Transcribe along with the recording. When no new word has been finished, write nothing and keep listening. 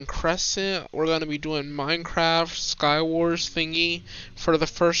Crescent. We're gonna be doing Minecraft Skywars thingy for the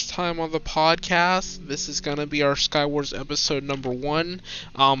first time on the podcast. This is gonna be our Skywars episode number 1.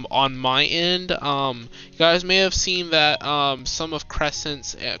 On my end, you guys may have seen that some of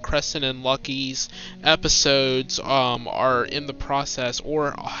Crescent and Lucky's episodes are in the process,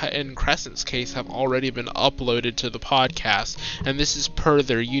 or in Crescent's case, have already been uploaded to the podcast. And this is per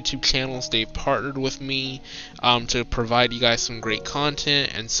their YouTube channels. They've partnered with me to provide you guys some great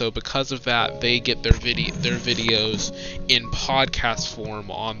content, and so because of that, they get their videos in podcast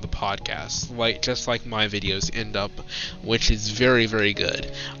form on the podcast, just like my videos end up, which is very, very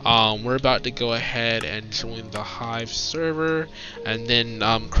good. We're about to go ahead and join the Hive server, and then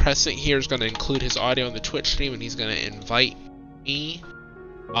Crescent here is going to include his audio in the Twitch stream, and he's going to invite me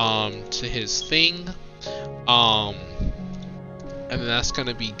to his thing, and then that's going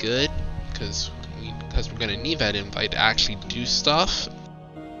to be good because we're going to need that invite to actually do stuff.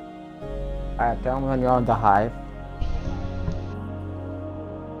 Alright, tell me when you're on the Hive.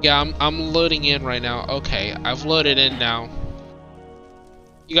 Yeah, I'm loading in right now. Okay, I've loaded in now.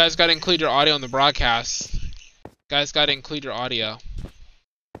 You guys gotta include your audio in the broadcast. Guys gotta include your audio.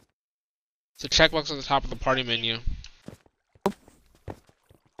 So checkbox on the top of the party menu. Alright,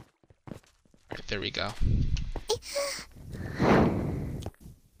 there we go.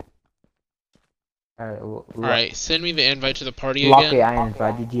 Alright, send me the invite to the party again. Lucky, I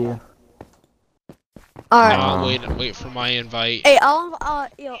invited you. Alright. Wait for my invite. Hey, I'll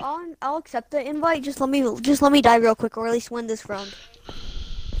accept the invite. Just let me die real quick, or at least win this round.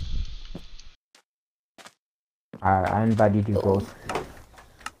 Alright, I invited you both.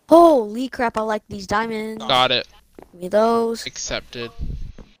 Holy crap! I like these diamonds. Got it. Give me those. Accepted.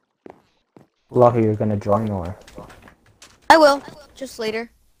 Lucky, you're gonna join or? I will. Just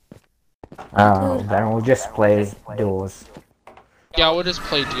later. Oh, then we'll just play duels. Yeah, we'll just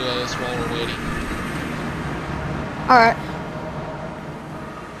play duos while we're waiting. Alright.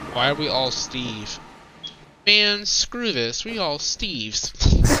 Why are we all Steve? Man, screw this. We all Steves.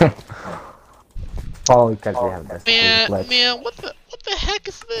 Oh, because we have this. Man, what the heck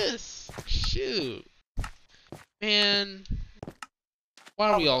is this? Shoot. Man. Why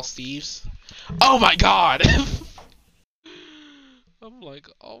are we all Steves? Oh my god! I'm like,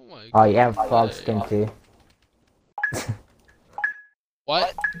 oh my god. Oh, you have frog skin too.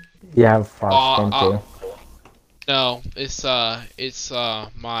 What? You have frog skin too. No, it's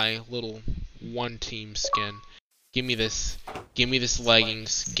my little one team skin. Give me this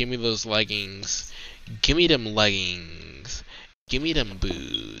leggings. Give me those leggings. Give me them leggings. Give me them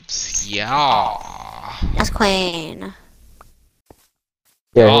boots. Yeah. That's Queen.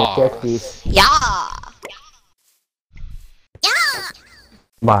 Yeah, get these. Yeah. Yeah.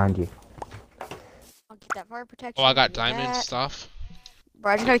 Behind you. I'll get that fire protection. Oh, I got diamond stuff.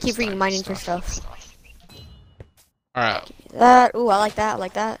 Bro, I just gotta keep reading mining for stuff. Alright. That. Ooh, I like that. I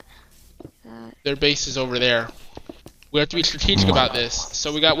like that. Their base is over there. We have to be strategic about this.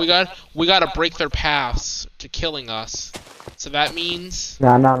 So we gotta break their paths to killing us. So that means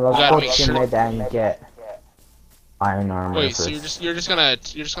No, we let's gotta go make to sure. mid and get iron armor. Wait, first. so you're just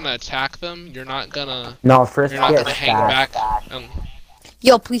gonna attack them? You're not gonna No, first you're not get gonna hang fast. back.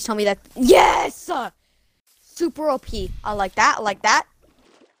 Yo, please tell me that. Yes. Super OP. I like that. I like that.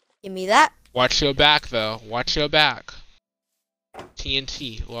 Give me that. Watch your back though. Watch your back.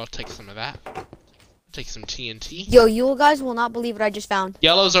 TNT. Well, I'll take some of that. Take some TNT. Yo, you guys will not believe what I just found.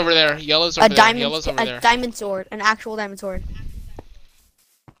 Yellow's over there. Yellow's over there. Yellow's over there. A diamond sword, an actual diamond sword.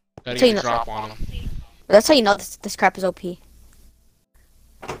 Gotta So get you a know- drop on them. That's how you know this crap is OP.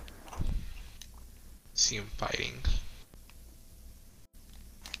 See him fighting.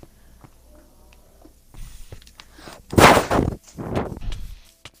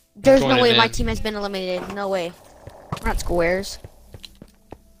 There's no Joining way my in. team has been eliminated. No way. We're not squares.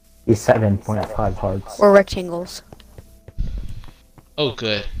 He's 7.5 hearts. Or rectangles. Oh,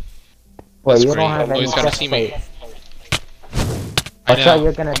 good. Wait, That's you great. don't have Oh, any he's got a chest teammate. plate. I Watch out, know.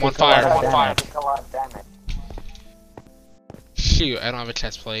 you're gonna I'm on take a lot fire. of damage. Shoot, I don't have a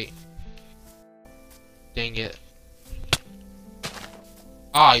chest plate. Dang it.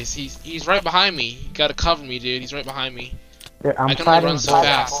 Ah, he's right behind me. You gotta cover me, dude. He's right behind me. Dude, I'm I can only fighting run so both.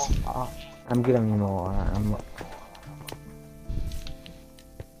 fast. I'm getting more.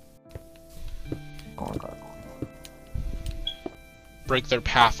 Oh my god. Break their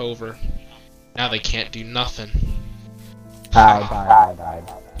path over. Now they can't do nothing. I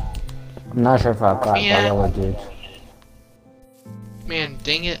died. I'm not sure if I got the Man. yellow dude. Man,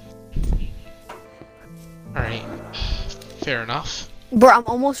 dang it. Alright. Fair enough. Bro, I'm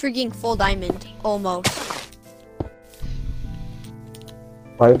almost freaking full diamond. Almost.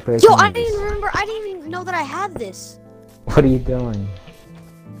 Why are you breaking Yo, I this? didn't even remember. I didn't even know that I had this. What are you doing?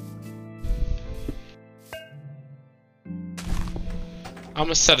 I'm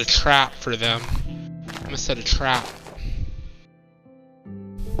gonna set a trap for them. I'm gonna set a trap.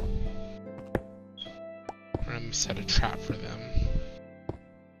 Let me set a trap for them.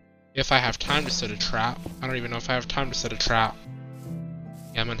 If I have time to set a trap. I don't even know if I have time to set a trap.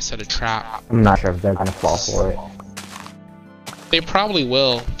 Yeah, I'm gonna set a trap. I'm not sure if they're gonna fall for it. They probably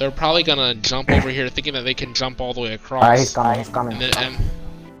will. They're probably gonna jump over here thinking that they can jump all the way across. Alright, he's coming, he's coming. And then,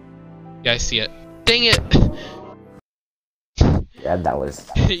 yeah, I see it. Dang it! Yeah, that was...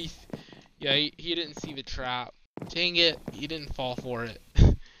 Yeah, he didn't see the trap. Dang it, he didn't fall for it.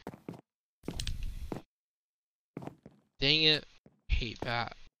 Dang it. Hate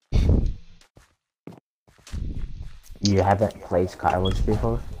that. You haven't played Skywars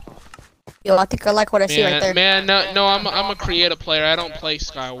before? Yo, I think I like what I see right there. Man, no, I'm a creative player. I don't play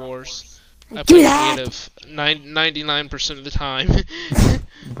Skywars. I Give play me that! creative 99% of the time.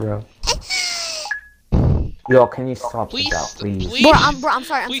 Bro. Yo, can you stop Please, with that, please? please. Bro, I'm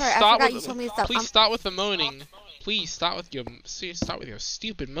sorry. Please I stop forgot with you told me to stop. Please stop with the moaning. Please stop with your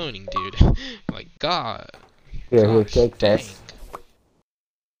stupid moaning, dude. Like God. Here, Gosh, take dang. this.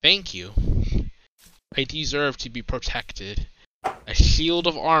 Thank you. I deserve to be protected. A shield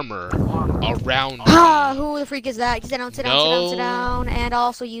of armor around me. Ah, who the freak is that? Sit down, No. sit down, and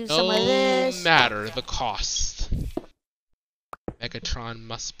also use some of No this. matter the cost. Megatron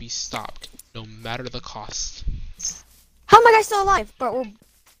must be stopped, no matter the cost. How am I guys still alive? But we're...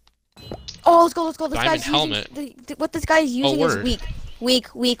 Oh, let's go. This Diamond guy's helmet. using... what this guy is using is word.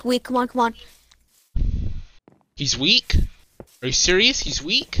 weak. Come on. He's weak? Are you serious? He's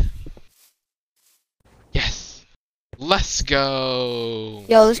weak? Yes. Let's go.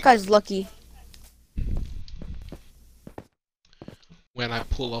 Yo, this guy's lucky. When I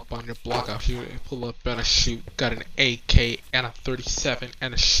pull up on your block, I pull up and I shoot. Got an AK and a 37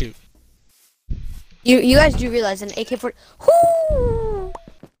 and a shoot. You guys do realize an AK-40... Whoo!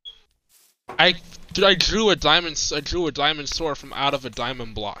 I drew a diamond sword from out of a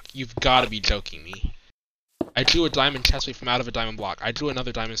diamond block. You've got to be joking me. I drew a diamond chestplate from out of a diamond block. I drew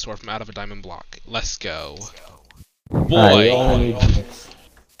another diamond sword from out of a diamond block. Let's go. Boy.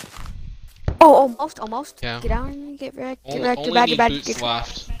 Oh, almost. Yeah. Get down, get back, Only need boots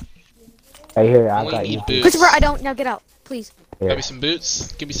left. I hear I Only got need you. boots. Christopher, I don't. Now get out, please. Got me some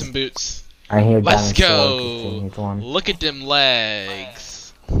boots? Give me some boots. I hear Let's diamond sword, go. 'cause you need one. Look at them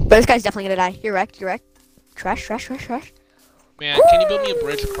legs. But this guy's definitely gonna die. You're wrecked. Trash. Man, can you build me a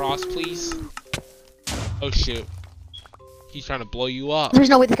bridge across, please? Oh shoot. He's trying to blow you up. There's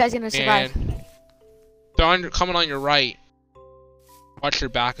no way this guy's gonna survive. Man. They're coming on your right. Watch your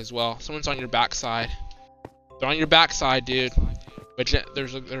back as well. Someone's on your backside. They're on your backside, dude. But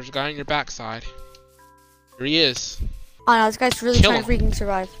there's a guy on your backside. Here he is. Oh no, this guy's really Kill trying to freaking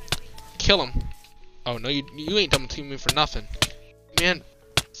survive. Kill him. Oh no, you ain't double teaming me for nothing. Man,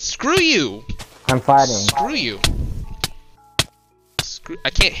 screw you. I'm fighting. Screw you.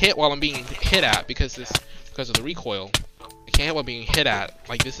 I can't hit while I'm being hit at because of the recoil. I can't hit while being hit at.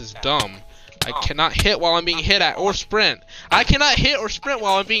 Like, this is dumb. I cannot hit while I'm being hit at or sprint. I cannot hit or sprint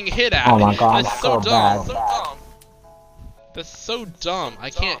while I'm being hit at. Oh my god, That's so dumb. bad. That's so dumb. I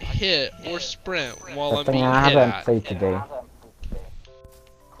can't hit or sprint while I'm The thing being I hit haven't at. played today.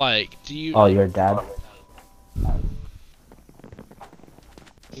 Like, do you... Oh, you're dead?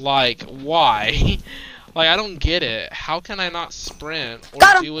 Like, why? Like, I don't get it. How can I not sprint or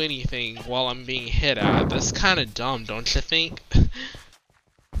Got him! do anything while I'm being hit at? That's kind of dumb, don't you think?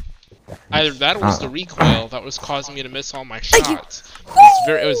 Either that or was the recoil that was causing me to miss all my shots.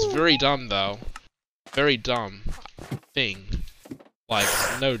 It was very dumb, though. Very dumb thing. Like,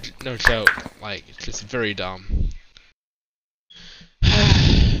 no joke. Like, just very dumb.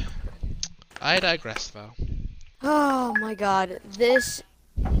 I digress, though. Oh my god, this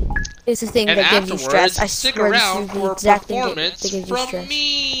is the thing And that gives you stress. I stick swear this around is for the a exact thing that performance gives you from stress.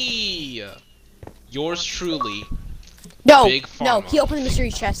 me. Yours truly. No, Big no, Pharma. he opened the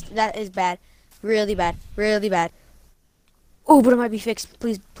mystery chest. That is bad. Really bad. Oh, but it might be fixed.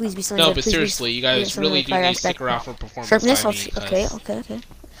 Please be something. No, good. but Please be seriously, you guys something really like do fire need to stick aspect. around for performance Sharpness. by me, Okay.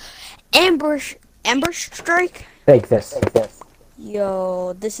 Ambush strike. Take this.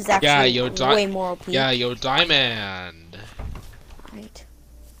 Yo, this is Yeah, actually yo, way more OP. Yeah, yo, Diamond. Right.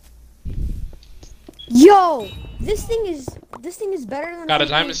 Yo, this thing is better than. Got a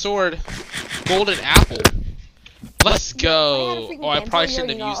diamond sword. Golden apple. Let's I go. had a freaking Oh, I game probably for you,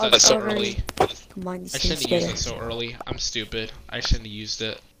 shouldn't you have used know, that so already. early. Come on, these I things shouldn't have used get it so early. I'm stupid. I shouldn't have used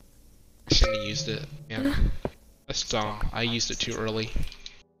it. I shouldn't have used it. Yeah. That's dumb. I used it too early.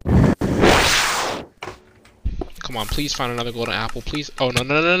 Come on, please find another golden apple, please. Oh, no,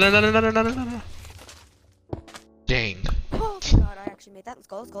 no, no, no, no, no, no, no, no, no, no. Dang. Oh god, I actually made that. Let's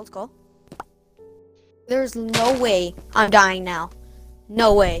go, let's go, let's go. There's no way I'm dying now.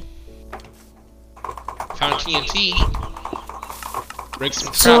 No way. Found TNT. Break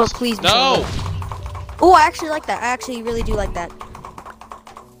some So, traps. please be No! Oh, I actually like that. I actually really do like that.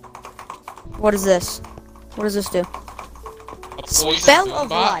 What is this? What does this do? A poison Spell of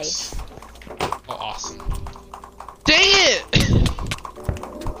box. Oh, awesome. Dang it!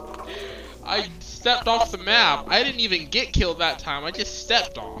 I stepped off the map. I didn't even get killed that time. I just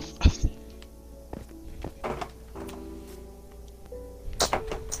stepped off.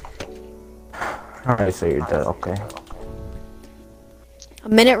 Alright, so you're dead, okay. A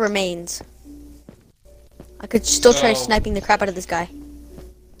minute remains. I could still try So- sniping the crap out of this guy.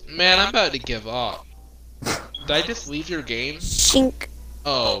 Man, I'm about to give up. Did I just leave your game? Shink.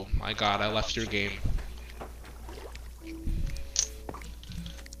 Oh my god, I left your game.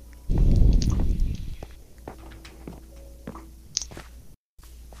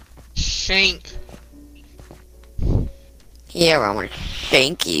 Shank. Yeah, Roman.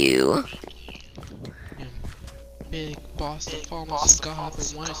 Thank you. Big boss, the promise of God,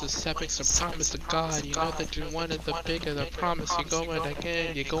 the one who's accepting the promise of God. You know that you wanted the bigger the promise. You're going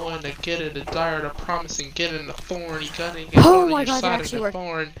again, you're going to get it, the dire the promise, and get in the thorn. You're gonna get Oh on my your God, that side of actually the worked.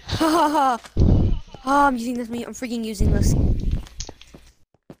 thorn. Ha ha ha. Oh, I'm using this. I'm freaking using this.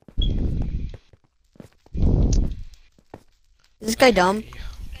 Is this guy dumb?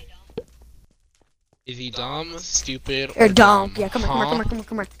 Is he dumb, stupid, Or or dumb? Yeah, come here, Huh? come here, come here,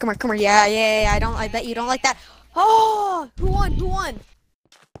 come here, come here, come here. Yeah, yeah, yeah. I bet you don't like that. Oh, who won? Who won?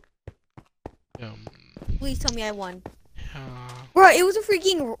 Please tell me I won. Bro, it was a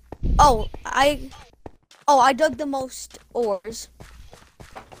freaking. Oh, I dug the most ores,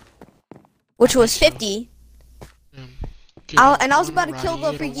 which was 50. And I was about to kill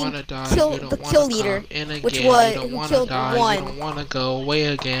the freaking kill leader, which was who killed one. You don't wanna go away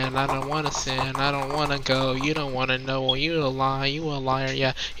again. I don't wanna sin. I don't wanna go. You don't wanna know. You a lie. You a liar.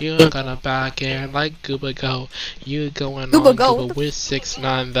 Yeah, you ain't gonna back in like Gooba go. You going Gooba on go. Gooba with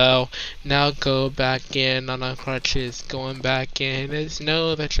 6ix9ine though. Now go back in on the crutches. Going back in. It's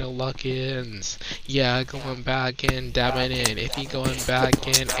know that your luck ends. Yeah, going back in, dabbing in. If you going back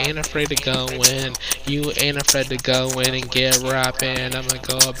in, ain't afraid to go in. You ain't afraid to go in and get rapping. I'm gonna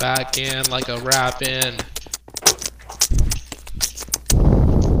go back in like a rapping.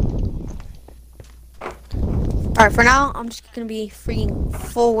 Alright, for now, I'm just gonna be freaking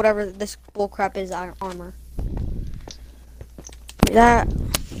full whatever this bullcrap is armor. That.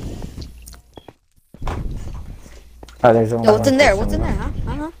 Oh, there's only Yo, what's one in there? person What's in there, left.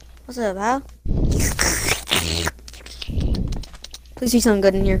 huh? What's up, Al? Please be something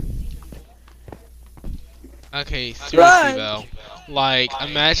good in here. Okay, seriously Run! though. Like,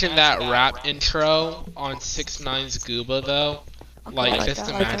 imagine that rap intro on 6ix9ine's Gooba though. Okay, Like, I like just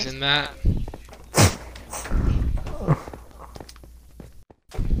that, I like imagine that.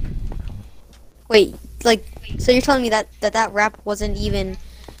 Wait, like, so you're telling me that that rap wasn't even,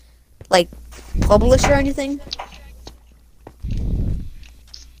 like, published or anything?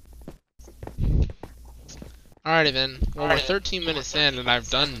 Alrighty then. Well, we're 13 minutes in and I've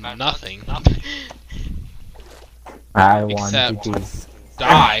done nothing. I won. Except- GG's.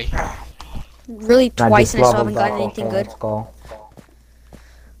 Die. Really, I twice just and I still haven't leveled gotten up, anything okay, good. let's go.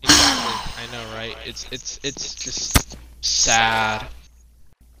 Exactly. I know, right? It's just sad.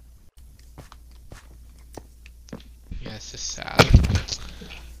 Yeah, it's just sad.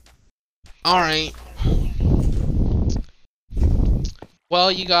 Alright. Well,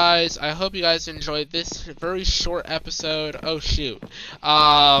 you guys, I hope you guys enjoyed this very short episode. Oh, shoot.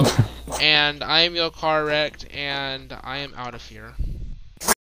 And I am Yo Car Wrecked, and I am out of here.